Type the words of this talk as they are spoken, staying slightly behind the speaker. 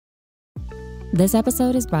This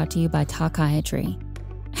episode is brought to you by Talkiatry.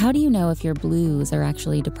 How do you know if your blues are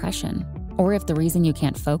actually depression? Or if the reason you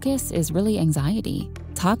can't focus is really anxiety?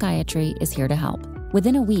 Talkiatry is here to help.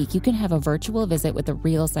 Within a week, you can have a virtual visit with a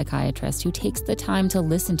real psychiatrist who takes the time to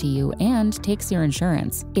listen to you and takes your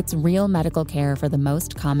insurance. It's real medical care for the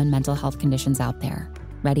most common mental health conditions out there.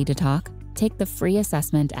 Ready to talk? Take the free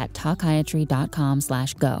assessment at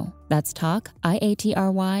talkiatry.com/go. That's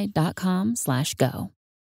talkiatry.com/go.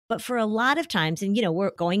 But for a lot of times, and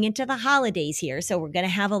we're going into the holidays here, so we're going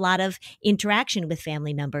to have a lot of interaction with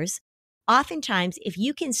family members. Oftentimes, if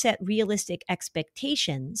you can set realistic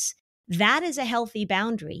expectations, that is a healthy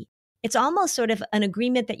boundary. It's almost sort of an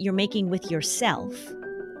agreement that you're making with yourself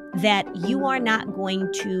that you are not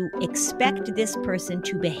going to expect this person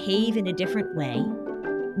to behave in a different way,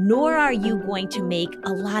 nor are you going to make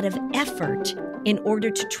a lot of effort in order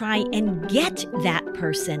to try and get that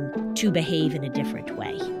person to behave in a different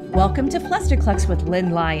way. Welcome to Flusterclux with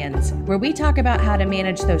Lynn Lyons, where we talk about how to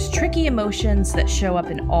manage those tricky emotions that show up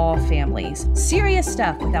in all families. Serious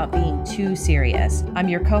stuff without being too serious. I'm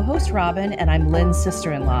your co-host, Robin, and I'm Lynn's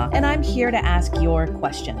sister-in-law, and I'm here to ask your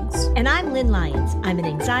questions. And I'm Lynn Lyons. I'm an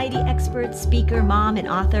anxiety expert, speaker, mom, and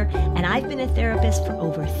author, and I've been a therapist for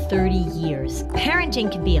over 30 years.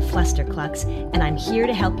 Parenting can be a flusterclux, and I'm here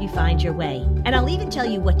to help you find your way. And I'll even tell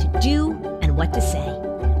you what to do and what to say.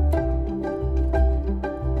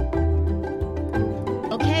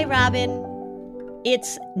 Okay, Robin,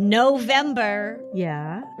 it's November.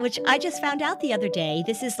 Yeah. Which I just found out the other day.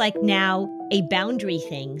 This is like now a boundary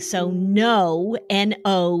thing. So no,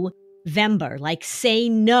 N-O, Vember, like say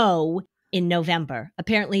no in November.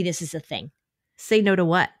 Apparently this is a thing. Say no to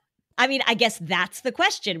what? I mean, I guess that's the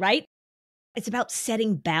question, right? It's about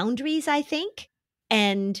setting boundaries, I think.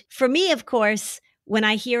 And for me, of course, when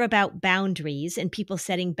I hear about boundaries and people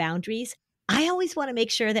setting boundaries, I always want to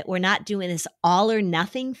make sure that we're not doing this all or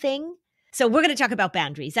nothing thing. So we're going to talk about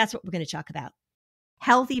boundaries. That's what we're going to talk about.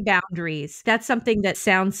 Healthy boundaries. That's something that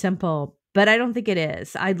sounds simple, but I don't think it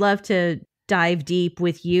is. I'd love to dive deep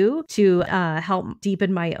with you to help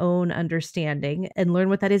deepen my own understanding and learn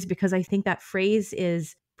what that is, because I think that phrase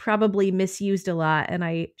is probably misused a lot. And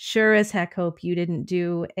I sure as heck hope you didn't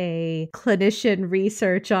do a clinician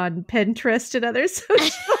research on Pinterest and other social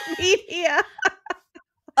media.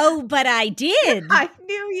 Oh, but I did. I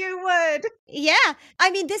knew you would. Yeah. I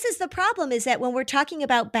mean, this is the problem, is that when we're talking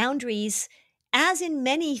about boundaries, as in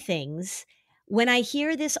many things, when I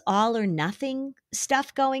hear this all or nothing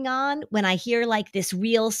stuff going on, when I hear like this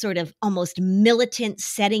real sort of almost militant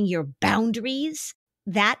setting your boundaries,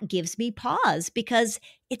 that gives me pause, because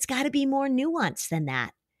it's got to be more nuanced than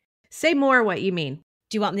that. Say more what you mean.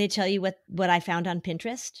 Do you want me to tell you what I found on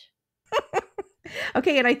Pinterest?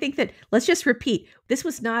 Okay, and I think that let's just repeat. This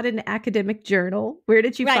was not an academic journal. Where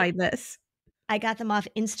did you find this? I got them off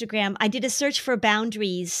Instagram. I did a search for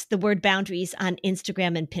boundaries, the word boundaries, on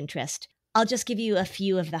Instagram and Pinterest. I'll just give you a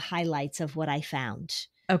few of the highlights of what I found.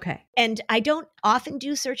 Okay. And I don't often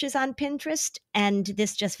do searches on Pinterest, and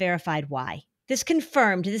this just verified why. This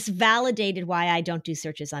confirmed, this validated why I don't do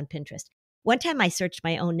searches on Pinterest. One time I searched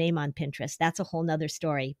my own name on Pinterest. That's a whole nother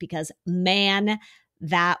story, because man,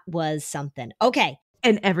 that was something. Okay.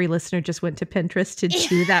 And every listener just went to Pinterest to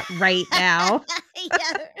do that right now.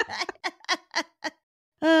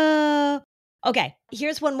 Okay.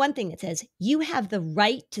 Here's one thing that says, you have the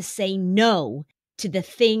right to say no to the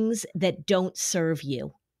things that don't serve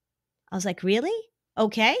you. I was like, really?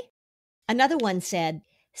 Okay. Another one said,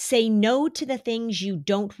 say no to the things you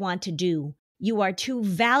don't want to do. You are too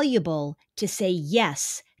valuable to say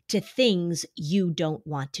yes to things you don't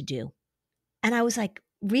want to do. And I was like,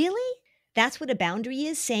 really? That's what a boundary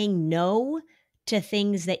is? Saying no to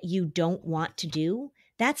things that you don't want to do?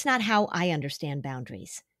 That's not how I understand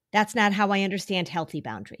boundaries. That's not how I understand healthy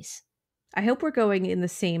boundaries. I hope we're going in the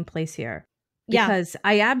same place here. Because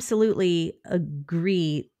I absolutely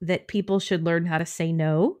agree that people should learn how to say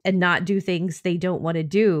no and not do things they don't want to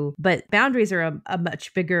do. But boundaries are a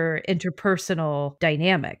much bigger interpersonal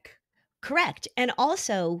dynamic. Correct. And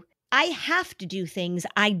also, I have to do things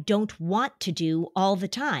I don't want to do all the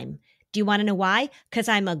time. Do you want to know why? Because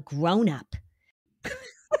I'm a grown-up.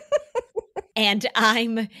 And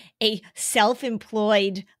I'm a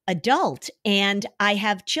self-employed adult. And I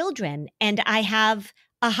have children. And I have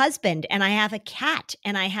a husband. And I have a cat.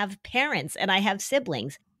 And I have parents. And I have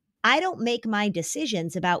siblings. I don't make my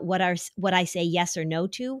decisions about what I say yes or no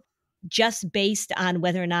to just based on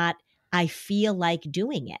whether or not I feel like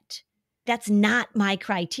doing it. That's not my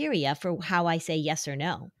criteria for how I say yes or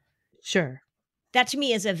no. Sure. That to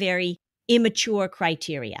me is a very immature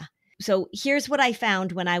criteria. So here's what I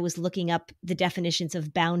found when I was looking up the definitions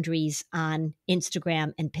of boundaries on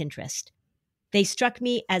Instagram and Pinterest. They struck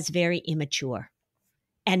me as very immature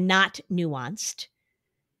and not nuanced,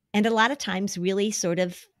 and a lot of times really sort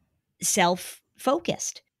of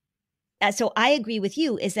self-focused. So I agree with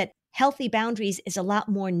you is that healthy boundaries is a lot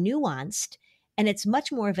more nuanced, and it's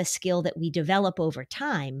much more of a skill that we develop over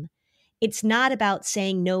time. It's not about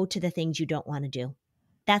saying no to the things you don't want to do.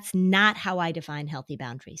 That's not how I define healthy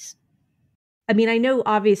boundaries. I mean, I know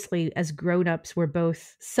obviously as grown-ups, we're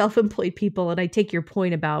both self-employed people, and I take your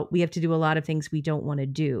point about we have to do a lot of things we don't want to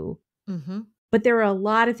do. Mm-hmm. But there are a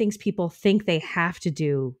lot of things people think they have to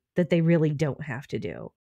do that they really don't have to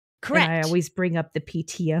do. Correct. And I always bring up the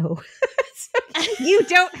PTO. You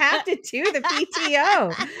don't have to do the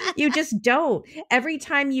PTO. You just don't. Every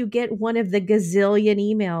time you get one of the gazillion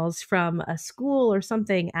emails from a school or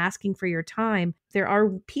something asking for your time, there are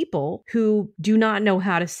people who do not know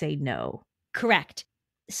how to say no. Correct.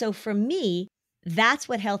 So for me, that's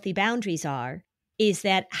what healthy boundaries are, is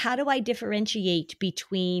that how do I differentiate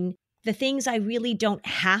between the things I really don't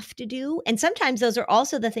have to do? And sometimes those are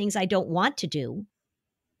also the things I don't want to do.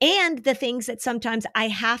 And the things that sometimes I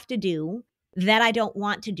have to do that I don't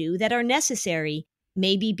want to do that are necessary.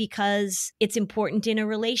 Maybe because it's important in a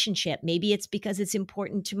relationship. Maybe it's because it's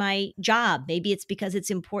important to my job. Maybe it's because it's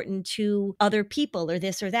important to other people or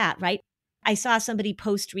this or that, right? I saw somebody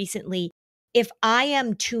post recently, if I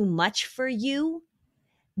am too much for you,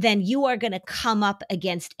 then you are going to come up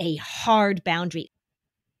against a hard boundary.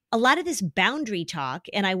 A lot of this boundary talk,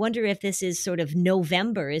 and I wonder if this is sort of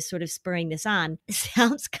November is sort of spurring this on,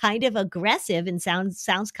 sounds kind of aggressive and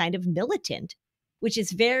sounds kind of militant, which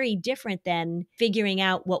is very different than figuring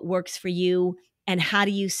out what works for you and how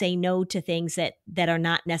do you say no to things that are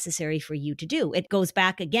not necessary for you to do. It goes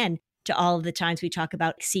back again to all of the times we talk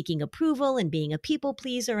about seeking approval and being a people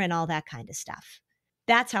pleaser and all that kind of stuff.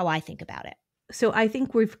 That's how I think about it. So I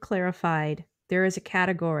think we've clarified there is a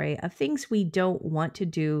category of things we don't want to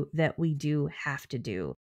do that we do have to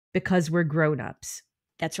do because we're grown-ups.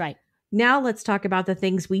 That's right. Now let's talk about the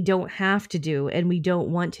things we don't have to do and we don't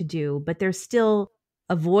want to do, but there's still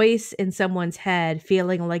a voice in someone's head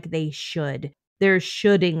feeling like they should. They're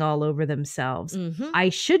shoulding all over themselves. Mm-hmm. I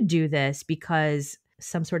should do this because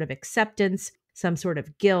some sort of acceptance, some sort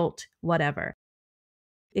of guilt, whatever.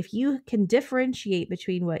 If you can differentiate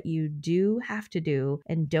between what you do have to do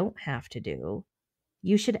and don't have to do,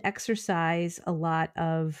 you should exercise a lot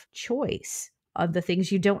of choice of the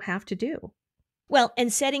things you don't have to do. Well,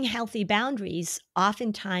 and setting healthy boundaries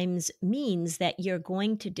oftentimes means that you're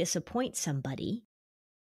going to disappoint somebody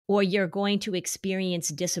or you're going to experience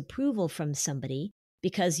disapproval from somebody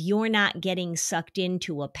because you're not getting sucked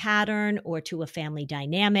into a pattern or to a family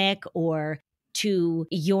dynamic or to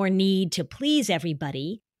your need to please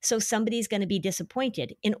everybody. So somebody's going to be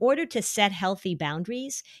disappointed. In order to set healthy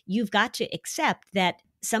boundaries, you've got to accept that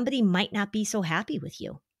somebody might not be so happy with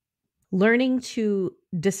you. Learning to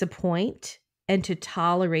disappoint and to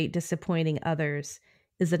tolerate disappointing others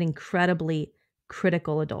is an incredibly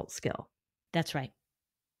critical adult skill. That's right.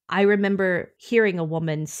 I remember hearing a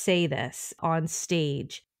woman say this on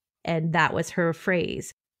stage, and that was her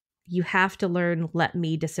phrase. You have to learn, let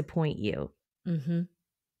me disappoint you. Mm-hmm.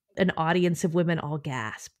 An audience of women all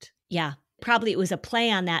gasped. Yeah, probably it was a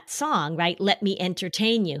play on that song, right? Let me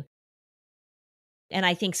entertain you. And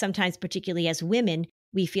I think sometimes, particularly as women,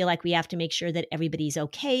 we feel like we have to make sure that everybody's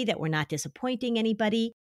okay, that we're not disappointing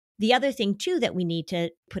anybody. The other thing, too, that we need to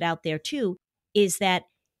put out there, too, is that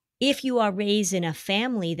if you are raised in a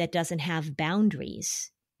family that doesn't have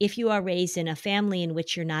boundaries, if you are raised in a family in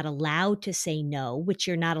which you're not allowed to say no, which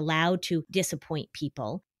you're not allowed to disappoint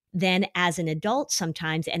people, then as an adult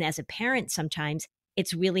sometimes and as a parent sometimes,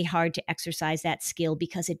 it's really hard to exercise that skill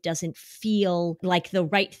because it doesn't feel like the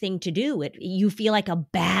right thing to do. You feel like a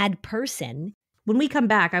bad person. When we come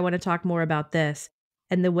back, I want to talk more about this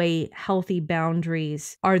and the way healthy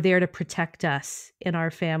boundaries are there to protect us in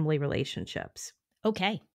our family relationships.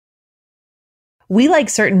 Okay. We like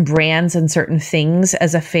certain brands and certain things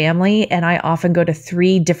as a family, and I often go to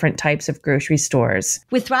 3 different types of grocery stores.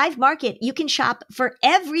 With Thrive Market, you can shop for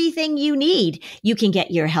everything you need. You can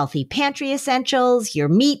get your healthy pantry essentials, your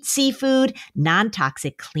meat, seafood,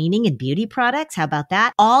 non-toxic cleaning and beauty products. How about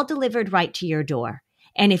that? All delivered right to your door.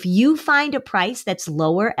 And if you find a price that's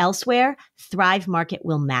lower elsewhere, Thrive Market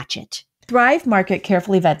will match it. Thrive Market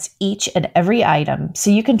carefully vets each and every item, so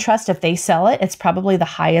you can trust if they sell it, it's probably the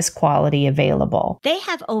highest quality available. They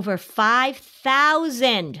have over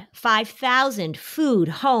 5,000 food,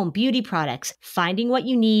 home, beauty products. Finding what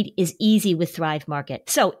you need is easy with Thrive Market.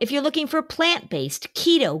 So if you're looking for plant-based,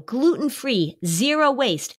 keto, gluten-free, zero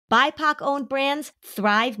waste, BIPOC-owned brands,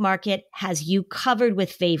 Thrive Market has you covered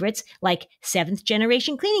with favorites like 7th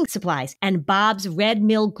Generation Cleaning Supplies and Bob's Red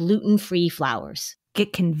Mill gluten-free flours.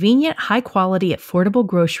 Get convenient, high-quality, affordable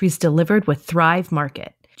groceries delivered with Thrive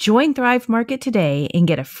Market. Join Thrive Market today and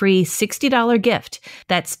get a free $60 gift.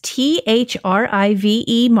 That's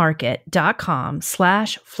THRIVE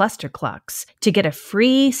market.com/Flusterclux to get a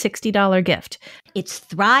free $60 gift. It's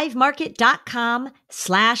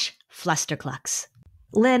thrivemarket.com/Flusterclux.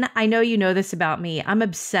 Lynn, I know you know this about me. I'm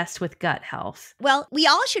obsessed with gut health. Well, we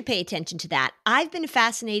all should pay attention to that. I've been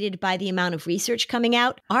fascinated by the amount of research coming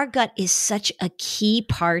out. Our gut is such a key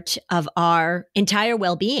part of our entire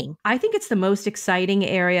well-being. I think it's the most exciting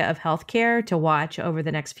area of healthcare to watch over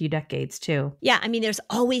the next few decades, too. Yeah, I mean, there's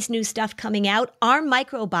always new stuff coming out. Our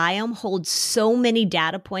microbiome holds so many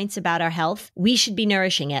data points about our health. We should be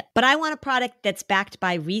nourishing it. But I want a product that's backed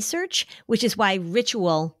by research, which is why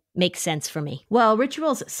Ritual makes sense for me. Well,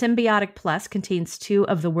 Ritual's Symbiotic Plus contains 2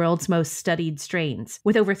 of the world's most studied strains,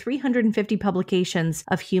 with over 350 publications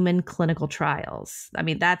of human clinical trials. I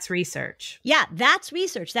mean, that's research. Yeah, that's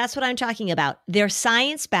research. That's what I'm talking about. They're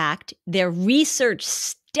science-backed. They're research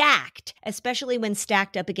stacked, especially when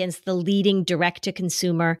stacked up against the leading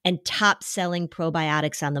direct-to-consumer and top-selling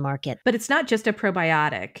probiotics on the market. But it's not just a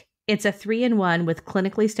probiotic. It's a 3-in-1 with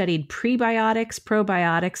clinically studied prebiotics,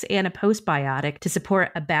 probiotics, and a postbiotic to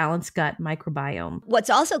support a balanced gut microbiome.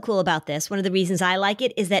 What's also cool about this, one of the reasons I like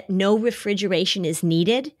it, is that no refrigeration is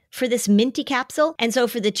needed for this minty capsule. And so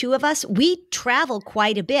for the two of us, we travel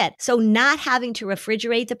quite a bit. So not having to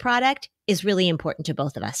refrigerate the product is really important to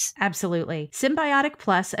both of us. Absolutely. Symbiotic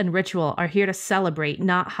Plus and Ritual are here to celebrate,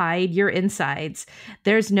 not hide your insides.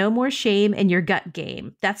 There's no more shame in your gut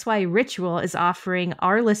game. That's why Ritual is offering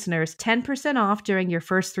our listeners 10% off during your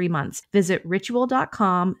first 3 months. Visit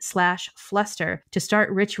ritual.com/fluster to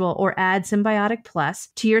start Ritual or add Symbiotic Plus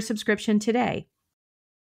to your subscription today.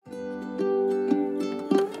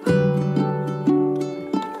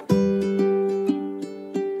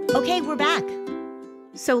 Okay, we're back.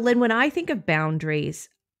 So, Lynn, when I think of boundaries,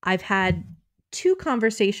 I've had 2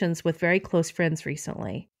 conversations with very close friends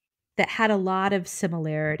recently that had a lot of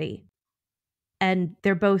similarity. And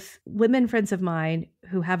they're both women friends of mine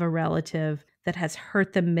who have a relative that has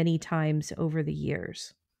hurt them many times over the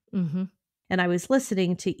years. Mm-hmm. And I was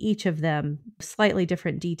listening to each of them, slightly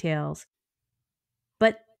different details.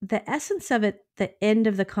 But the essence of it, the end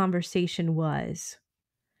of the conversation was,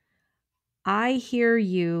 I hear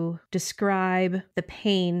you describe the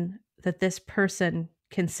pain that this person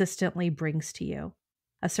consistently brings to you.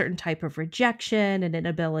 A certain type of rejection, an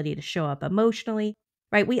inability to show up emotionally,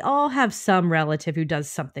 right? We all have some relative who does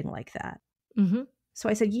something like that. Mm-hmm. So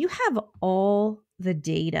I said, you have all the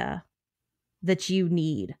data that you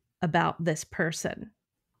need about this person.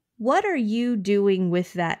 What are you doing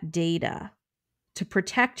with that data to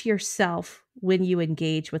protect yourself when you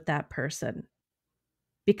engage with that person?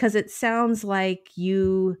 Because it sounds like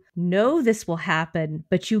you know this will happen,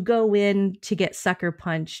 but you go in to get sucker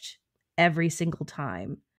punched every single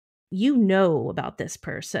time. You know about this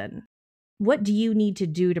person. What do you need to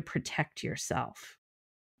do to protect yourself?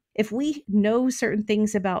 If we know certain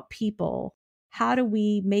things about people, how do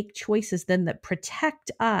we make choices then that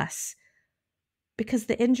protect us? Because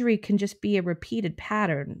the injury can just be a repeated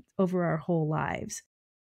pattern over our whole lives.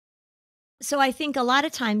 So I think a lot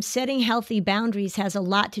of times setting healthy boundaries has a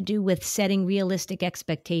lot to do with setting realistic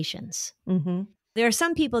expectations. Mm-hmm. There are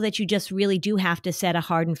some people that you just really do have to set a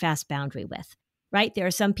hard and fast boundary with, right? There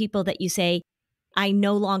are some people that you say, I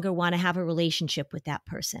no longer want to have a relationship with that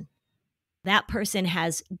person. That person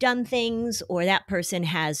has done things, or that person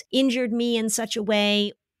has injured me in such a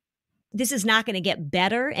way. This is not going to get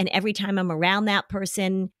better. And every time I'm around that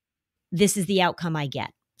person, this is the outcome I get.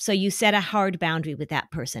 So you set a hard boundary with that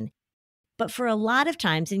person. But for a lot of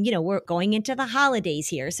times, and we're going into the holidays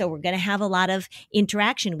here, so we're going to have a lot of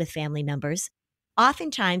interaction with family members.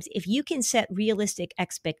 Oftentimes, if you can set realistic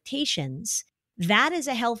expectations, that is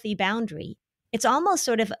a healthy boundary. It's almost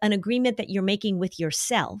sort of an agreement that you're making with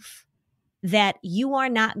yourself that you are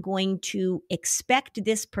not going to expect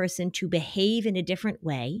this person to behave in a different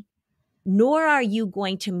way, nor are you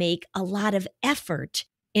going to make a lot of effort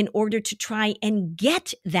in order to try and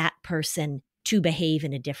get that person to behave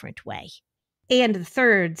in a different way. And the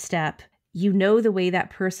third step, you know the way that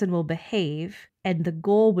person will behave, And the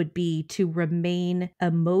goal would be to remain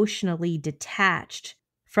emotionally detached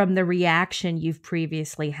from the reaction you've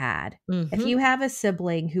previously had. If you have a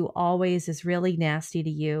sibling who always is really nasty to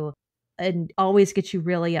you and always gets you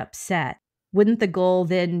really upset, wouldn't the goal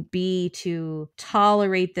then be to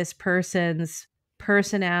tolerate this person's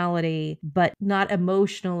personality, but not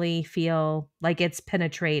emotionally feel like it's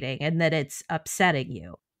penetrating and that it's upsetting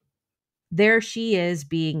you? There she is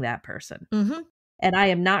being that person. And I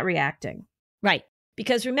am not reacting. Right.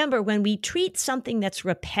 Because remember, when we treat something that's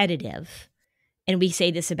repetitive, and we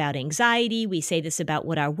say this about anxiety, we say this about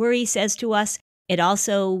what our worry says to us, it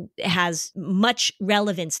also has much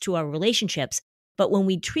relevance to our relationships. But when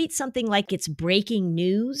we treat something like it's breaking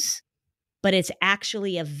news, but it's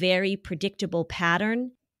actually a very predictable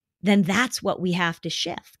pattern, then that's what we have to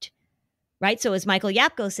shift, right? So as Michael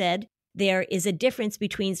Yapko said, there is a difference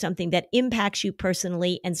between something that impacts you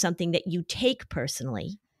personally and something that you take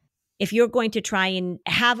personally. If you're going to try and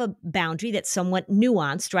have a boundary that's somewhat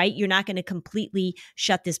nuanced, right? You're not going to completely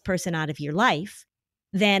shut this person out of your life.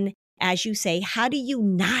 Then, as you say, how do you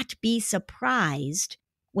not be surprised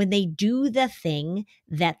when they do the thing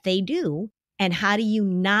that they do? And how do you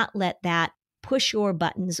not let that push your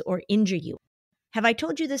buttons or injure you? Have I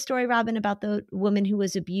told you the story, Robin, about the woman who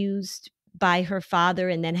was abused by her father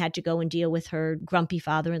and then had to go and deal with her grumpy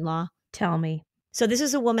father-in-law? Tell me. So this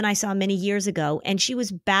is a woman I saw many years ago, and she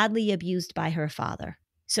was badly abused by her father.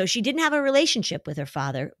 So she didn't have a relationship with her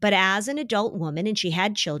father, but as an adult woman, and she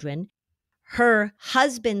had children, her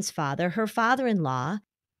husband's father, her father-in-law,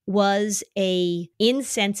 was a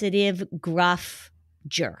insensitive, gruff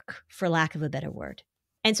jerk, for lack of a better word.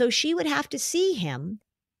 And so she would have to see him.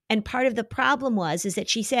 And part of the problem is that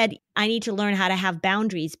she said, I need to learn how to have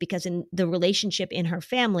boundaries, because in the relationship in her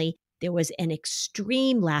family, there was an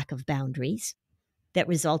extreme lack of boundaries that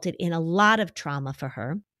resulted in a lot of trauma for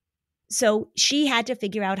her. So she had to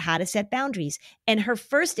figure out how to set boundaries. And her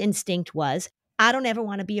first instinct was, I don't ever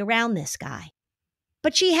want to be around this guy.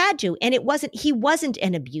 But she had to. And he wasn't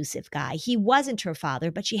an abusive guy. He wasn't her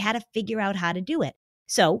father, but she had to figure out how to do it.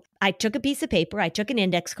 So I took a piece of paper, I took an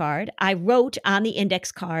index card, I wrote on the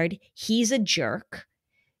index card, he's a jerk.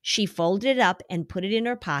 She folded it up and put it in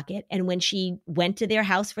her pocket. And when she went to their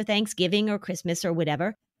house for Thanksgiving or Christmas or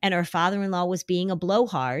whatever, and her father-in-law was being a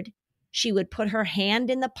blowhard, she would put her hand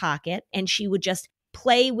in the pocket and she would just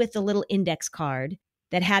play with the little index card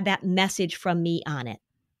that had that message from me on it.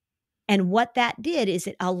 And what that did is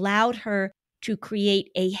it allowed her to create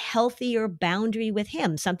a healthier boundary with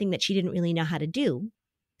him, something that she didn't really know how to do.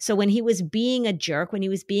 So when he was being a jerk, when he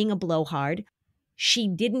was being a blowhard, she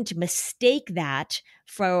didn't mistake that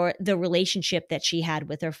for the relationship that she had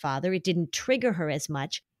with her father. It didn't trigger her as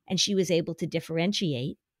much, and she was able to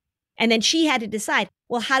differentiate. And then she had to decide,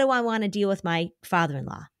 well, how do I want to deal with my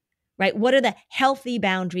father-in-law, right? What are the healthy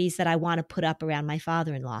boundaries that I want to put up around my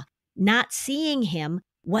father-in-law? Not seeing him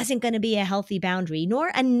wasn't going to be a healthy boundary,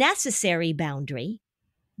 nor a necessary boundary,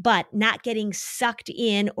 but not getting sucked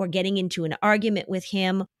in or getting into an argument with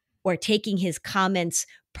him or taking his comments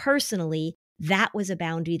personally, that was a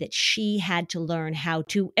boundary that she had to learn how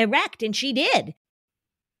to erect, and she did.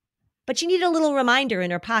 But she needed a little reminder in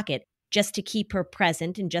her pocket just to keep her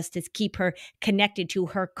present and just to keep her connected to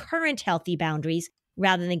her current healthy boundaries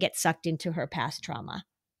rather than get sucked into her past trauma.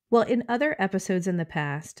 Well, in other episodes in the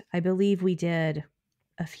past, I believe we did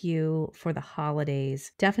a few for the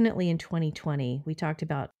holidays. Definitely in 2020, we talked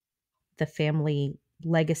about the family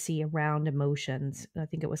legacy around emotions. I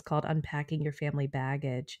think it was called Unpacking Your Family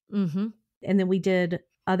Baggage. Mm-hmm. And then we did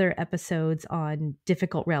other episodes on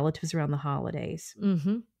difficult relatives around the holidays.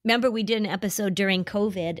 Mm-hmm. Remember, we did an episode during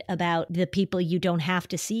COVID about the people you don't have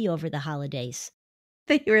to see over the holidays.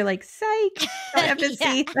 That you were like, psych, don't have to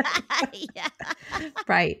see. Yeah.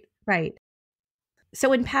 Right.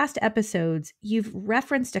 So in past episodes, you've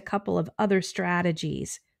referenced a couple of other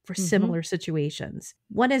strategies for similar situations.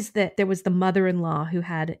 One is that there was the mother-in-law who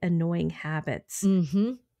had annoying habits,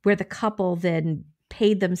 where the couple then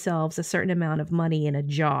paid themselves a certain amount of money in a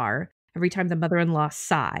jar every time the mother-in-law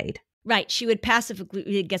sighed. Right. She would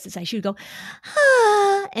passively guess the sigh. She would go,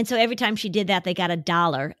 ah. And so every time she did that, they got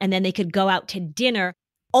 $1, and then they could go out to dinner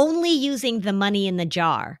only using the money in the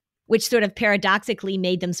jar, which sort of paradoxically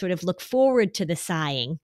made them sort of look forward to the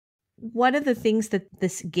sighing. One of the things that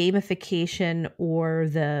this gamification or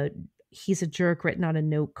the he's a jerk written on a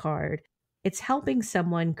note card, it's helping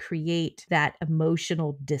someone create that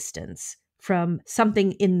emotional distance from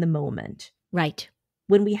something in the moment. Right.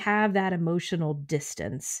 When we have that emotional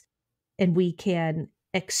distance and we can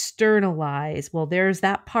externalize, well, there's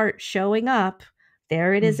that part showing up.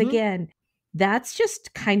 There it is again. That's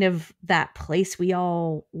just kind of that place we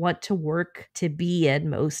all want to work to be in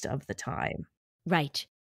most of the time. Right.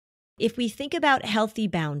 If we think about healthy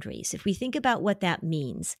boundaries, if we think about what that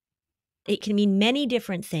means, it can mean many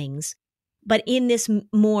different things, but in this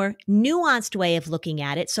more nuanced way of looking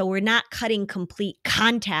at it, so we're not cutting complete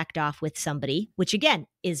contact off with somebody, which again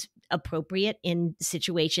is appropriate in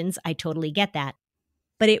situations. I totally get that.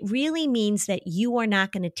 But it really means that you are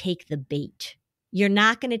not going to take the bait. You're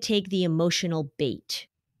not going to take the emotional bait.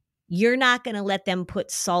 You're not going to let them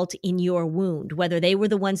put salt in your wound, whether they were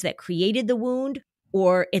the ones that created the wound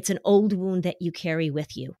or it's an old wound that you carry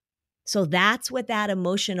with you. So that's what that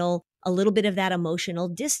a little bit of that emotional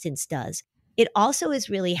distance does. It also is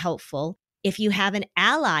really helpful if you have an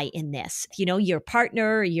ally in this, your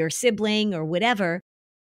partner or your sibling or whatever,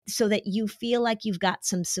 so that you feel like you've got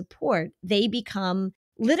some support. They become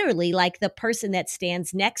literally like the person that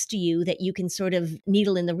stands next to you that you can sort of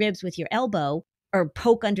needle in the ribs with your elbow or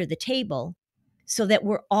poke under the table, so that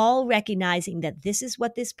we're all recognizing that this is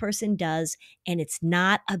what this person does and it's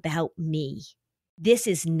not about me. This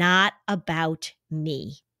is not about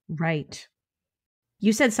me. Right.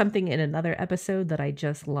 You said something in another episode that I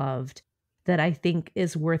just loved that I think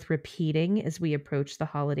is worth repeating as we approach the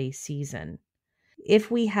holiday season.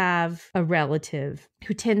 If we have a relative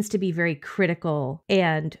who tends to be very critical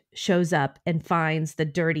and shows up and finds the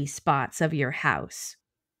dirty spots of your house,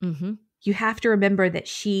 you have to remember that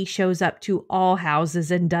she shows up to all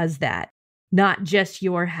houses and does that, not just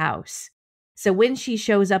your house. So when she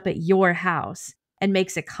shows up at your house and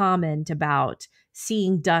makes a comment about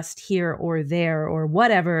seeing dust here or there or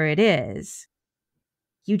whatever it is,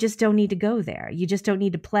 you just don't need to go there. You just don't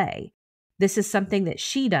need to play. This is something that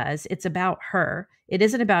she does. It's about her. It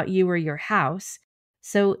isn't about you or your house.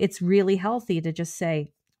 So it's really healthy to just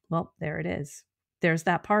say, well, there it is. There's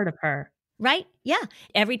that part of her. Right? Yeah.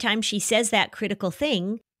 Every time she says that critical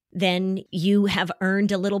thing, then you have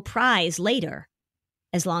earned a little prize later,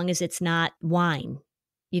 as long as it's not wine.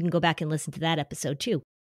 You can go back and listen to that episode too.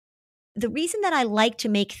 The reason that I like to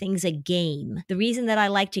make things a game, the reason that I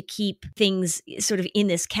like to keep things sort of in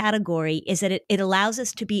this category is that it allows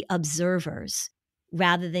us to be observers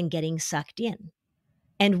rather than getting sucked in.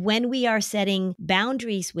 And when we are setting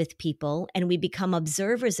boundaries with people and we become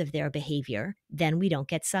observers of their behavior, then we don't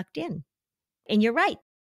get sucked in. And you're right.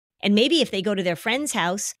 And maybe if they go to their friend's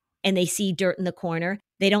house and they see dirt in the corner,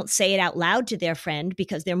 they don't say it out loud to their friend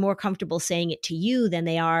because they're more comfortable saying it to you than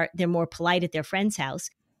they're more polite at their friend's house.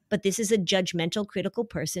 But this is a judgmental, critical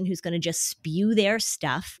person who's going to just spew their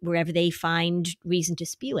stuff wherever they find reason to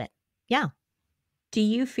spew it. Yeah. Do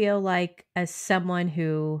you feel like, as someone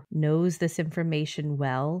who knows this information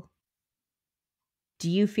well, do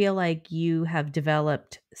you feel like you have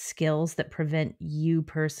developed skills that prevent you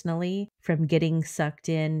personally from getting sucked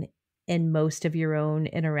in most of your own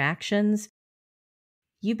interactions?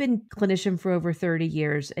 You've been a clinician for over 30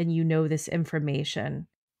 years and you know this information.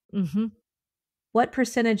 What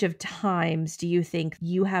percentage of times do you think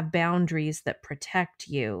you have boundaries that protect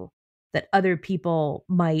you, that other people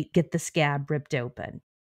might get the scab ripped open?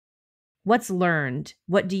 What's learned?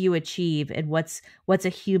 What do you achieve? And what's a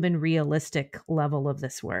human realistic level of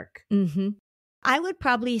this work? I would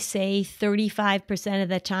probably say 35% of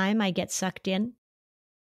the time I get sucked in.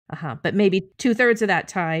 But maybe 2/3 of that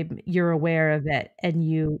time you're aware of it and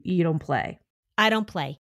you don't play. I don't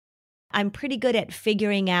play. I'm pretty good at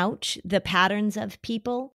figuring out the patterns of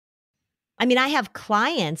people. I mean, I have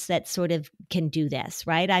clients that sort of can do this,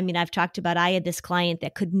 right? I mean, I've talked about, I had this client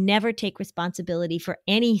that could never take responsibility for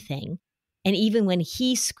anything. And even when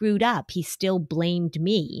he screwed up, he still blamed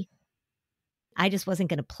me. I just wasn't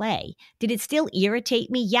going to play. Did it still irritate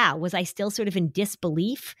me? Yeah. Was I still sort of in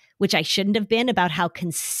disbelief, which I shouldn't have been, about how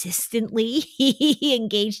consistently he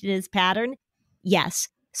engaged in his pattern? Yes.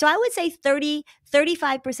 So I would say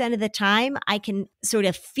 35% of the time, I can sort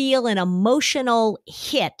of feel an emotional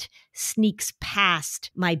hit sneaks past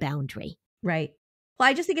my boundary. Right. Well,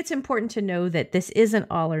 I just think it's important to know that this isn't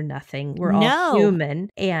all or nothing. We're all human.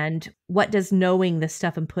 And what does knowing this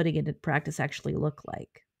stuff and putting it into practice actually look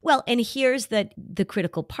like? Well, and here's the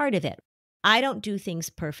critical part of it. I don't do things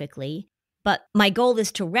perfectly, but my goal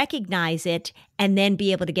is to recognize it and then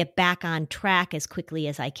be able to get back on track as quickly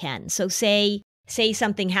as I can. So say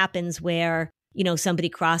something happens where, somebody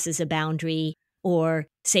crosses a boundary, or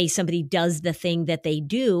say somebody does the thing that they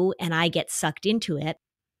do and I get sucked into it.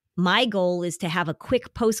 My goal is to have a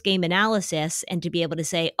quick post-game analysis and to be able to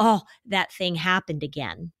say, oh, that thing happened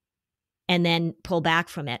again, and then pull back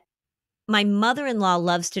from it. My mother-in-law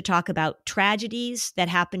loves to talk about tragedies that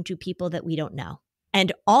happen to people that we don't know.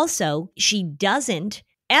 And also, she doesn't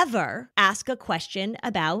ever ask a question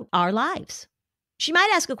about our lives. She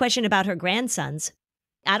might ask a question about her grandsons.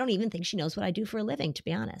 I don't even think she knows what I do for a living, to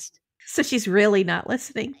be honest. So she's really not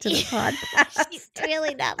listening to the podcast. She's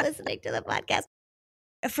really not listening to the podcast.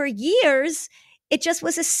 For years, it just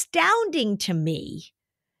was astounding to me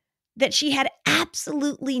that she had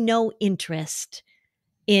absolutely no interest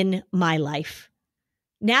in my life.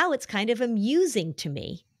 Now it's kind of amusing to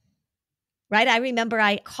me, right? I remember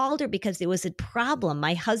I called her because there was a problem.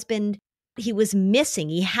 My husband, he was missing.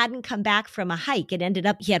 He hadn't come back from a hike. It ended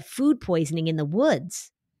up, he had food poisoning in the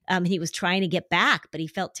woods. He was trying to get back, but he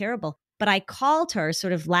felt terrible. But I called her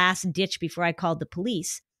sort of last ditch before I called the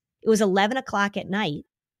police. It was 11 o'clock at night.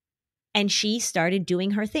 And she started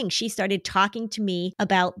doing her thing. She started talking to me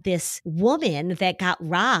about this woman that got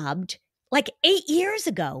robbed like 8 years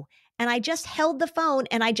ago. And I just held the phone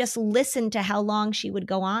and I just listened to how long she would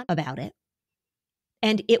go on about it.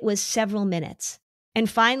 And it was several minutes. And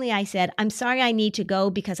finally I said, I'm sorry, I need to go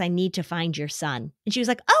because I need to find your son. And she was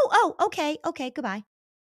like, oh, okay, goodbye.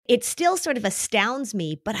 It still sort of astounds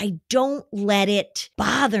me, but I don't let it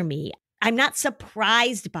bother me. I'm not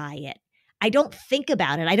surprised by it. I don't think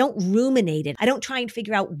about it. I don't ruminate it. I don't try and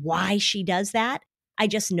figure out why she does that. I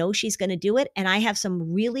just know she's going to do it. And I have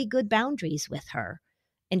some really good boundaries with her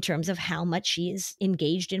in terms of how much she is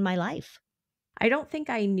engaged in my life. I don't think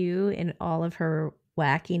I knew in all of her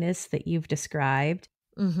wackiness that you've described.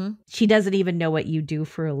 Mm-hmm. She doesn't even know what you do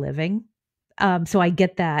for a living. So I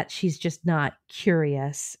get that. She's just not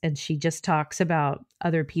curious. And she just talks about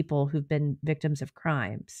other people who've been victims of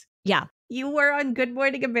crimes. Yeah. You were on Good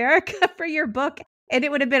Morning America for your book, and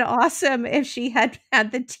it would have been awesome if she had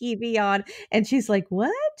had the TV on and she's like,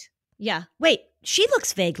 what? Yeah. Wait, she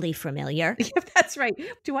looks vaguely familiar. Yeah, that's right.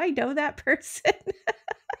 Do I know that person?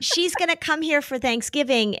 She's going to come here for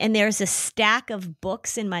Thanksgiving, and there's a stack of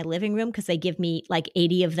books in my living room because they give me like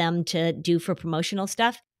 80 of them to do for promotional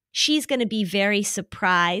stuff. She's going to be very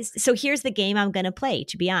surprised. So here's the game I'm going to play,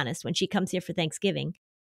 to be honest, when she comes here for Thanksgiving.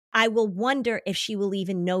 I will wonder if she will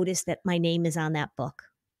even notice that my name is on that book.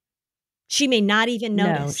 She may not even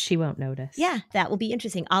notice. No, she won't notice. Yeah, that will be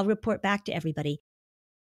interesting. I'll report back to everybody.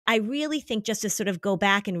 I really think, just to sort of go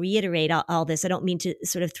back and reiterate all this, I don't mean to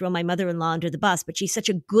sort of throw my mother-in-law under the bus, but she's such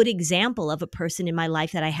a good example of a person in my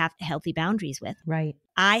life that I have healthy boundaries with. Right.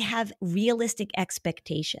 I have realistic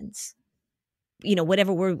expectations,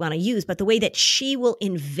 whatever word we want to use, but the way that she will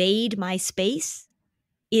invade my space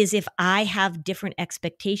is if I have different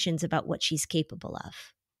expectations about what she's capable of.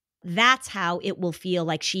 That's how it will feel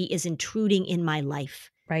like she is intruding in my life.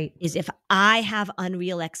 Right. Is if I have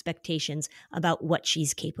unreal expectations about what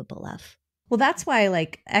she's capable of. Well, that's why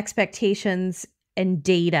like expectations and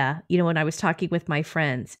data, when I was talking with my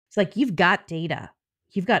friends, it's like, you've got data.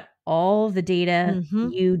 You've got all the data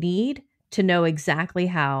you need to know exactly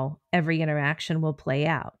how every interaction will play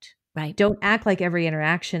out. Right. Don't act like every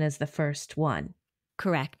interaction is the first one.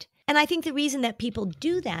 Correct. And I think the reason that people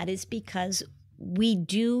do that is because we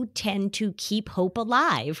do tend to keep hope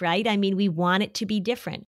alive, right? I mean, we want it to be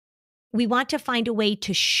different. We want to find a way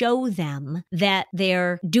to show them that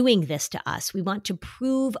they're doing this to us. We want to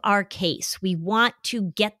prove our case. We want to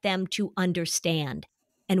get them to understand.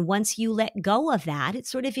 And once you let go of that, it's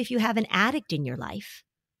sort of if you have an addict in your life,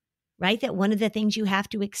 right? That one of the things you have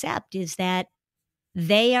to accept is that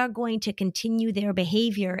they are going to continue their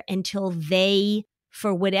behavior until they,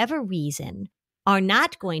 for whatever reason, are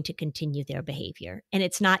not going to continue their behavior. And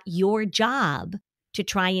it's not your job to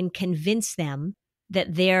try and convince them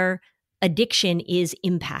that their addiction is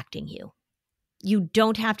impacting you. You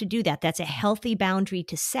don't have to do that. That's a healthy boundary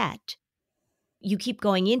to set. You keep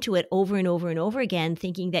going into it over and over and over again,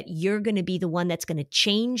 thinking that you're going to be the one that's going to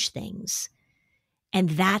change things. And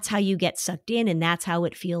that's how you get sucked in. And that's how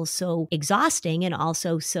it feels so exhausting and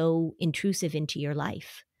also so intrusive into your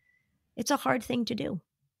life. It's a hard thing to do.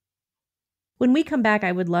 When we come back,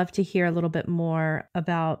 I would love to hear a little bit more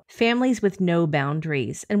about families with no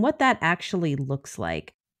boundaries and what that actually looks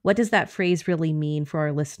like. What does that phrase really mean for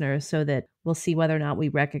our listeners so that we'll see whether or not we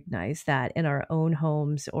recognize that in our own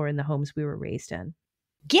homes or in the homes we were raised in?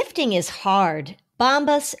 Gifting is hard.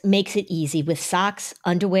 Bombas makes it easy with socks,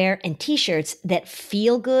 underwear, and t-shirts that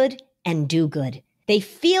feel good and do good. They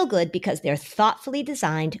feel good because they're thoughtfully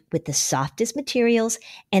designed with the softest materials,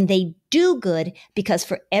 and they do good because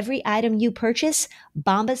for every item you purchase,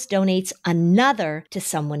 Bombas donates another to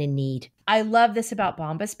someone in need. I love this about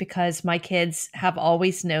Bombas because my kids have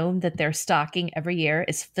always known that their stocking every year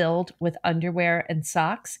is filled with underwear and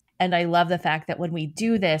socks. And I love the fact that when we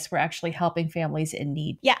do this, we're actually helping families in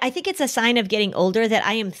need. Yeah, I think it's a sign of getting older that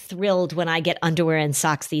I am thrilled when I get underwear and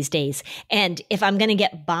socks these days. And if I'm going to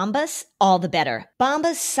get Bombas, all the better.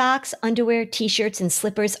 Bombas socks, underwear, t-shirts, and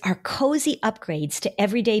slippers are cozy upgrades to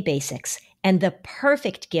everyday basics and the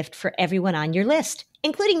perfect gift for everyone on your list,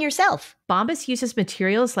 including yourself. Bombas uses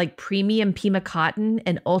materials like premium Pima cotton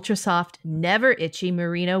and ultra soft, never itchy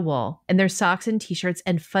merino wool in their socks and t-shirts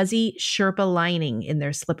and fuzzy Sherpa lining in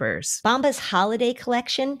their slippers. Bombas holiday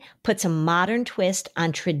collection puts a modern twist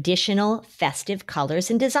on traditional festive colors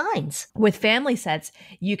and designs. With family sets,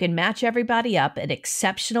 you can match everybody up in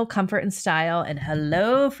exceptional comfort and style and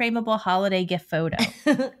hello frameable holiday gift photo.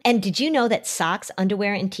 And did you know that socks,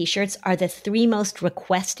 underwear, and t-shirts are the 3 most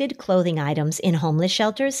requested clothing items in homeless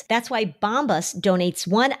shelters? That's why Bombas donates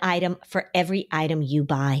 1 item for every item you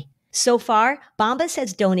buy. So far, Bombas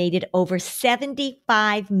has donated over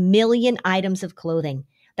 75 million items of clothing.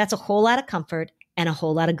 That's a whole lot of comfort and a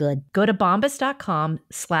whole lot of good. Go to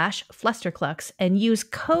bombas.com/Flusterclux and use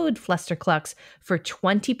code Flusterclux for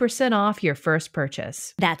 20% off your first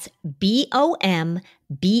purchase. That's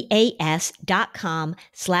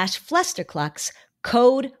BOMBAS.com/Flusterclux,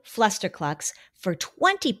 code Flusterclux for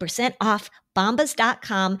 20% off.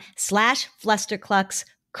 Bombas.com/Flusterclux,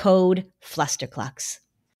 code Flusterclux.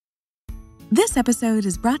 This episode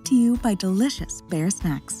is brought to you by delicious Bear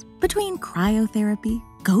Snacks. Between cryotherapy,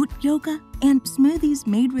 goat yoga, and smoothies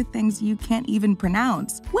made with things you can't even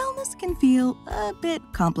pronounce, wellness can feel a bit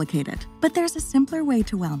complicated. But there's a simpler way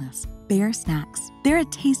to wellness. Bear Snacks. They're a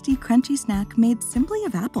tasty, crunchy snack made simply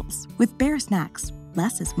of apples. With Bear Snacks,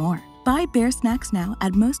 less is more. Buy Bear Snacks now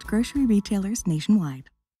at most grocery retailers nationwide.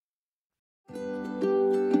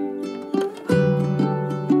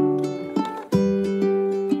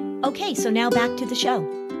 Okay, so now back to the show.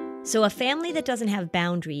 So a family that doesn't have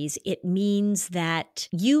boundaries, it means that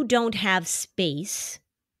you don't have space,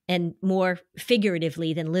 and more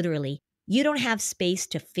figuratively than literally, you don't have space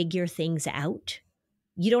to figure things out.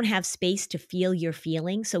 You don't have space to feel your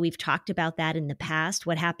feelings. So we've talked about that in the past.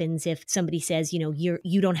 What happens if somebody says,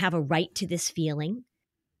 you don't have a right to this feeling?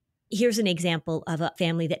 Here's an example of a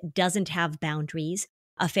family that doesn't have boundaries.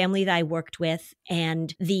 A family that I worked with,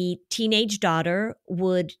 and the teenage daughter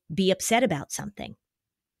would be upset about something.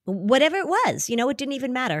 Whatever it was, it didn't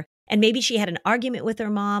even matter. And maybe she had an argument with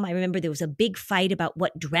her mom. I remember there was a big fight about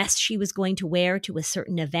what dress she was going to wear to a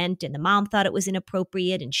certain event, and the mom thought it was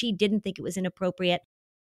inappropriate, and she didn't think it was inappropriate.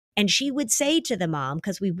 And she would say to the mom,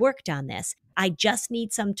 because we worked on this, I just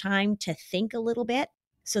need some time to think a little bit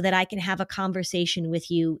so that I can have a conversation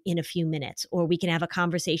with you in a few minutes, or we can have a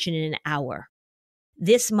conversation in an hour.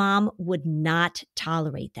 This mom would not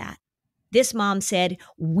tolerate that. This mom said,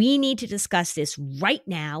 we need to discuss this right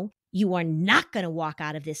now. You are not going to walk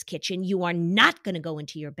out of this kitchen. You are not going to go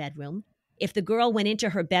into your bedroom. If the girl went into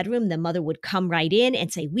her bedroom, the mother would come right in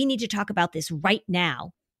and say, we need to talk about this right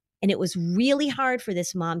now. And it was really hard for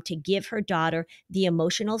this mom to give her daughter the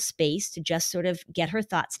emotional space to just sort of get her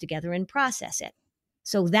thoughts together and process it.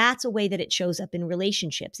 So that's a way that it shows up in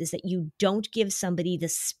relationships, is that you don't give somebody the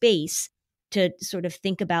space to sort of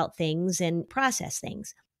think about things and process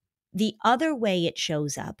things. The other way it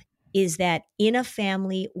shows up is that in a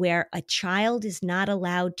family where a child is not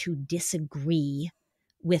allowed to disagree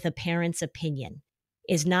with a parent's opinion,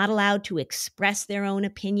 is not allowed to express their own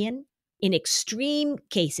opinion. In extreme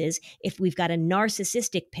cases, if we've got a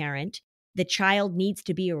narcissistic parent, the child needs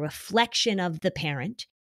to be a reflection of the parent,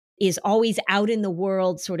 is always out in the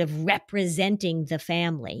world sort of representing the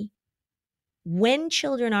family. When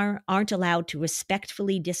children aren't allowed to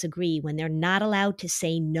respectfully disagree, when they're not allowed to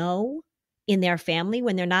say no in their family,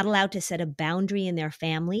 when they're not allowed to set a boundary in their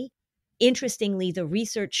family, interestingly, the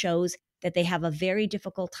research shows that they have a very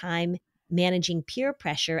difficult time managing peer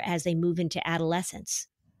pressure as they move into adolescence.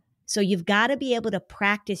 So you've got to be able to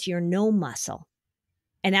practice your no muscle.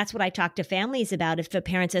 And that's what I talk to families about. If a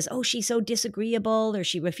parent says, oh, she's so disagreeable, or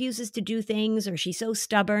she refuses to do things, or she's so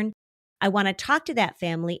stubborn, I want to talk to that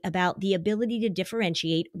family about the ability to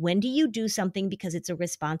differentiate. When do you do something because it's a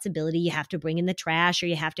responsibility? You have to bring in the trash, or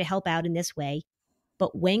you have to help out in this way.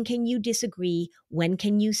 But when can you disagree? When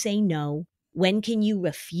can you say no? When can you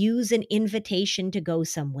refuse an invitation to go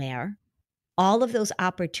somewhere? All of those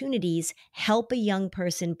opportunities help a young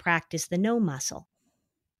person practice the no muscle.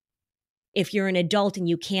 If you're an adult and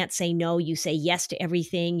you can't say no, you say yes to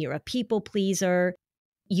everything. You're a people pleaser.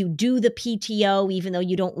 You do the PTO, even though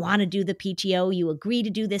you don't want to do the PTO. You agree to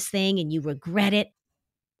do this thing and you regret it.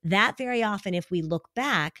 That very often, if we look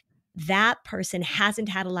back, that person hasn't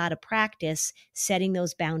had a lot of practice setting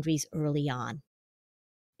those boundaries early on.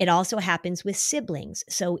 It also happens with siblings.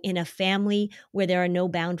 So in a family where there are no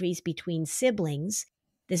boundaries between siblings,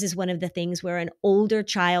 this is one of the things where an older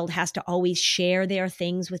child has to always share their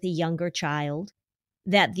things with a younger child,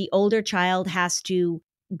 that the older child has to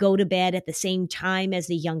go to bed at the same time as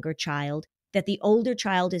the younger child, that the older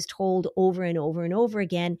child is told over and over and over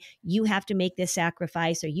again, you have to make this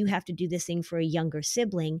sacrifice or you have to do this thing for a younger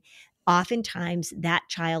sibling. Oftentimes that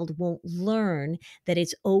child won't learn that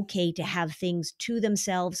it's okay to have things to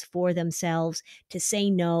themselves, for themselves, to say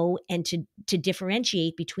no, and to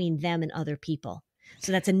differentiate between them and other people.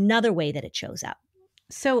 So that's another way that it shows up.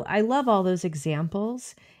 So I love all those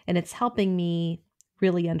examples, and it's helping me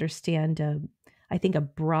really understand, I think, a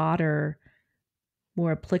broader,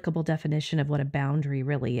 more applicable definition of what a boundary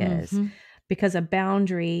really is. Mm-hmm. Because a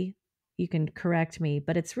boundary, you can correct me,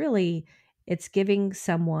 but it's giving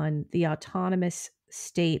someone the autonomous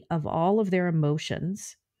state of all of their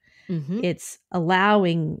emotions. Mm-hmm. It's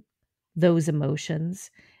allowing those emotions,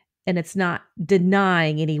 and it's not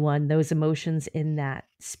denying anyone those emotions in that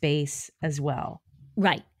space as well.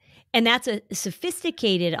 Right. And that's a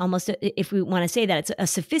sophisticated, if we want to say that, it's a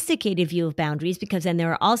sophisticated view of boundaries, because then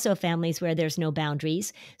there are also families where there's no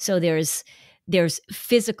boundaries. So there's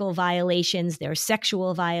physical violations, there's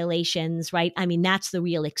sexual violations, right? I mean, that's the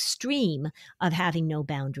real extreme of having no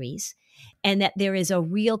boundaries. And that there is a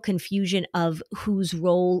real confusion of whose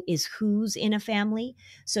role is whose in a family.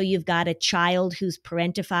 So you've got a child who's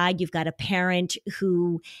parentified, you've got a parent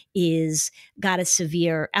who is got a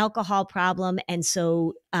severe alcohol problem. And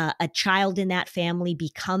so a child in that family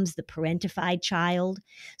becomes the parentified child.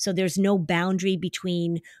 So there's no boundary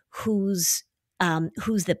between who's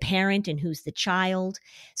the parent and who's the child.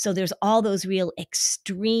 So there's all those real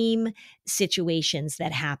extreme situations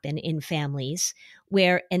that happen in families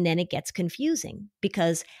and then it gets confusing,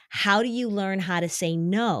 because how do you learn how to say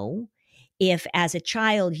no if as a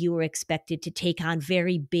child you were expected to take on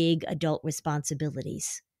very big adult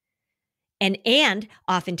responsibilities? And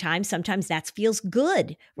oftentimes, sometimes that feels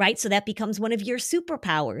good, right? So that becomes one of your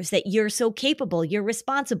superpowers, that you're so capable, you're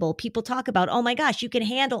responsible. People talk about, oh my gosh, you can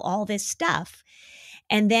handle all this stuff.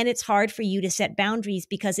 And then it's hard for you to set boundaries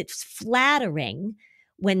because it's flattering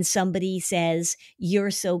when somebody says, you're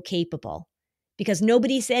so capable. Because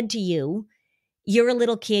nobody said to you, you're a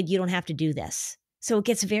little kid, you don't have to do this. So it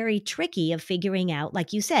gets very tricky of figuring out,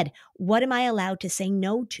 like you said, what am I allowed to say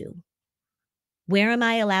no to? Where am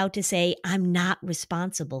I allowed to say, I'm not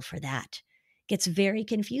responsible for that? It gets very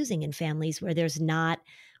confusing in families where there's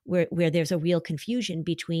a real confusion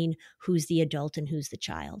between who's the adult and who's the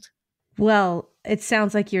child. Well, it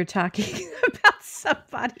sounds like you're talking about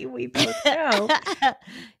somebody we both know.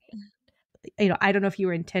 I don't know if you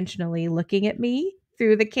were intentionally looking at me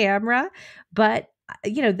through the camera, but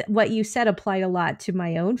what you said applied a lot to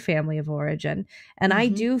my own family of origin. And I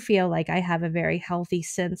do feel like I have a very healthy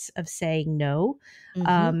sense of saying no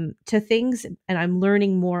to things, and I'm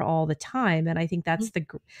learning more all the time. And I think that's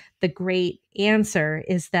the great answer,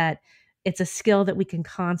 is that it's a skill that we can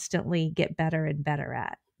constantly get better and better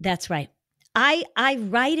at. That's right. I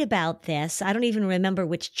write about this. I don't even remember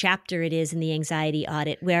which chapter it is in the Anxiety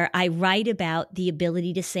Audit, where I write about the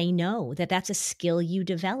ability to say no, that's a skill you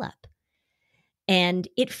develop. And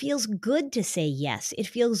it feels good to say yes. It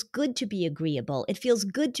feels good to be agreeable. It feels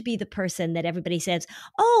good to be the person that everybody says,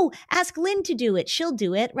 oh, ask Lynn to do it. She'll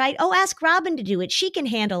do it, right? Oh, ask Robin to do it. She can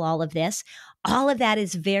handle all of this. All of that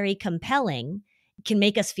is very compelling, can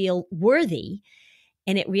make us feel worthy.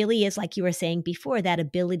 And it really is, like you were saying before, that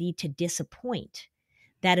ability to disappoint,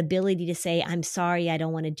 that ability to say, I'm sorry, I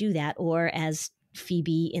don't want to do that. Or as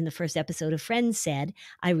Phoebe in the first episode of Friends said,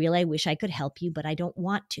 I wish I could help you, but I don't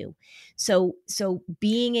want to. So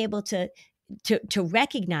being able to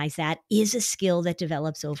recognize that is a skill that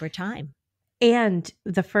develops over time. And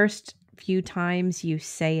the first few times you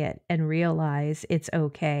say it and realize it's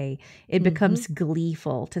okay, it becomes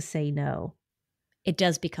gleeful to say no. It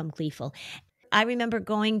does become gleeful. I remember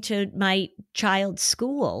going to my child's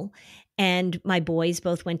school, and my boys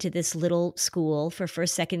both went to this little school for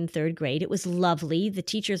first, second, and third grade. It was lovely. The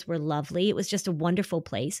teachers were lovely. It was just a wonderful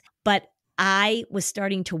place. But I was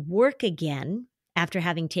starting to work again after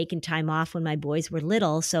having taken time off when my boys were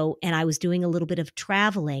little. And I was doing a little bit of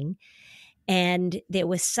traveling. And there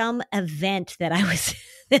was some event that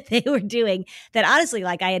that they were doing that honestly,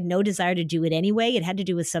 like, I had no desire to do it anyway. It had to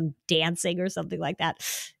do with some dancing or something like that.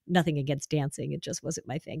 Nothing against dancing. It just wasn't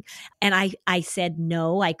my thing. And I said,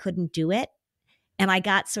 no, I couldn't do it. And I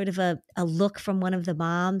got sort of a look from one of the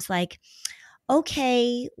moms like,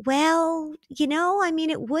 okay, well,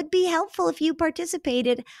 it would be helpful if you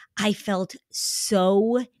participated. I felt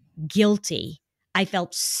so guilty. I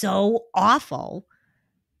felt so awful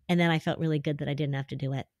And then I felt really good that I didn't have to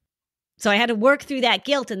do it. So I had to work through that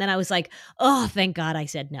guilt. And then I was like, oh, thank God I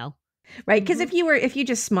said no. Right. Because if you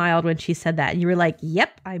just smiled when she said that and you were like,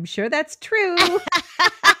 yep, I'm sure that's true.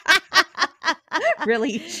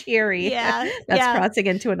 Really cheery. Yeah. That's crossing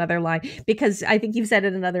into another line. Because I think you've said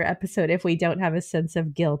in another episode, if we don't have a sense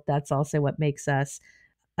of guilt, that's also what makes us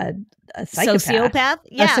a psychopath. Sociopath?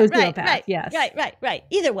 Yeah, a sociopath. Right. Yes. Right.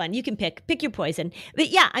 Either one. You can pick your poison. But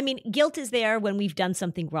yeah, I mean, guilt is there when we've done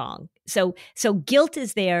something wrong. So guilt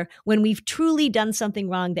is there when we've truly done something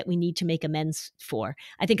wrong that we need to make amends for.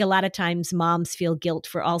 I think a lot of times moms feel guilt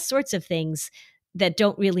for all sorts of things that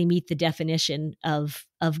don't really meet the definition of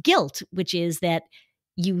guilt, which is that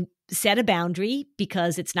you set a boundary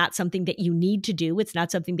because it's not something that you need to do. It's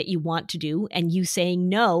not something that you want to do. And you saying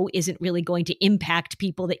no isn't really going to impact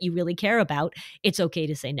people that you really care about. It's okay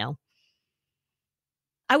to say no.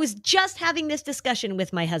 I was just having this discussion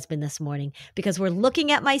with my husband this morning because we're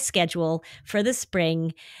looking at my schedule for the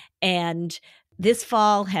spring, and this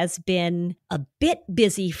fall has been a bit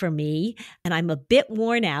busy for me, and I'm a bit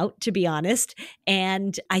worn out, to be honest.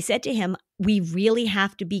 And I said to him, we really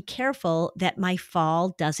have to be careful that my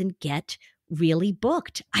fall doesn't get really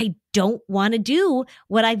booked. I don't want to do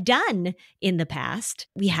what I've done in the past.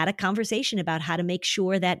 We had a conversation about how to make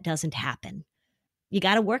sure that doesn't happen. You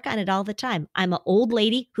got to work on it all the time. I'm an old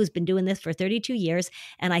lady who's been doing this for 32 years,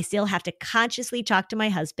 and I still have to consciously talk to my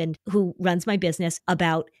husband, who runs my business,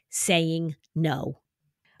 about saying no.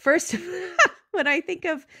 First, when I think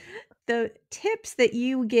of the tips that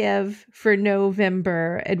you give for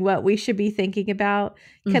November and what we should be thinking about,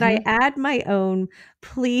 can I add my own?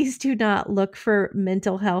 Please do not look for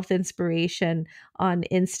mental health inspiration on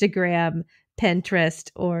Instagram,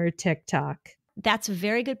 Pinterest, or TikTok. That's a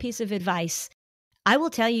very good piece of advice. I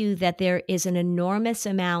will tell you that there is an enormous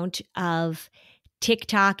amount of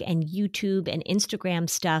TikTok and YouTube and Instagram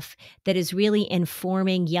stuff that is really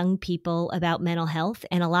informing young people about mental health.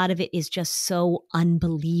 And a lot of it is just so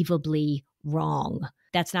unbelievably wrong.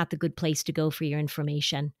 That's not the good place to go for your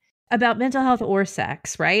information. About mental health or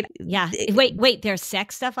sex, right? Yeah. Wait, there's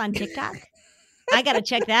sex stuff on TikTok? I got to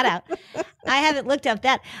check that out. I haven't looked up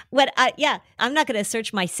that. I'm not going to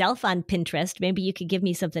search myself on Pinterest. Maybe you could give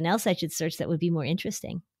me something else I should search that would be more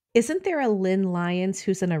interesting. Isn't there a Lynn Lyons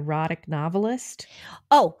who's an erotic novelist?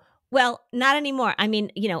 Oh, well, not anymore. I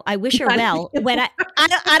mean, I wish her well. When I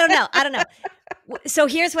don't know. So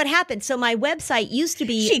here's what happened. So my website used to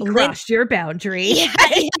be She crossed your boundary.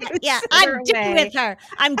 Yeah.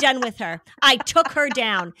 I'm done with her. I took her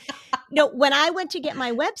down. No, when I went to get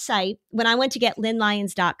my website, when I went to get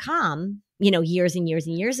LYNN'Lyons.com, years and years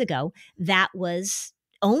and years ago, that was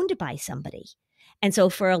owned by somebody. And so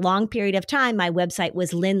for a long period of time, my website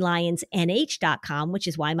was LynnLyonsNH.com, which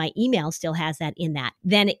is why my email still has that in that.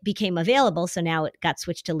 Then it became available. So now it got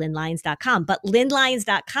switched to LynnLyons.com. But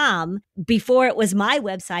LynnLyons.com, before it was my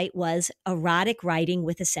website, was erotic writing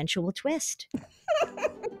with a sensual twist.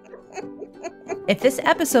 If this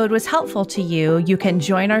episode was helpful to you, you can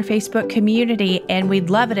join our Facebook community, and we'd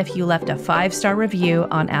love it if you left a 5-star review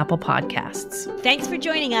on Apple Podcasts. Thanks for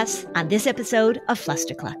joining us on this episode of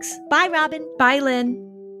Flusterclux. Bye, Robin. Bye, Lynn.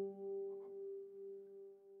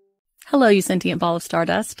 Hello, you sentient ball of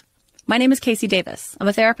stardust. My name is Casey Davis. I'm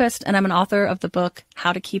a therapist, and I'm an author of the book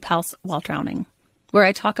How to Keep House While Drowning, where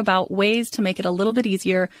I talk about ways to make it a little bit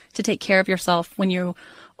easier to take care of yourself when you're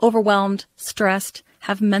overwhelmed, stressed,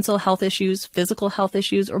 have mental health issues, physical health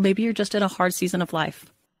issues, or maybe you're just in a hard season of life.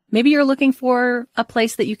 Maybe you're looking for a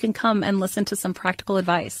place that you can come and listen to some practical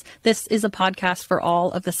advice. This is a podcast for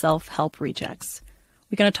all of the self-help rejects.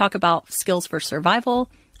 We're going to talk about skills for survival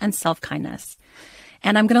and self-kindness.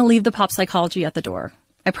 And I'm going to leave the pop psychology at the door.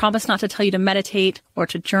 I promise not to tell you to meditate or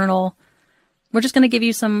to journal. We're just going to give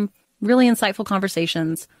you some really insightful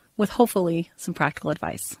conversations with hopefully some practical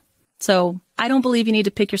advice. So I don't believe you need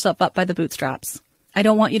to pick yourself up by the bootstraps. I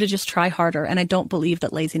don't want you to just try harder, and I don't believe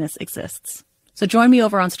that laziness exists. So join me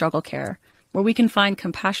over on Struggle Care, where we can find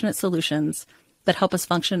compassionate solutions that help us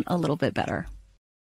function a little bit better.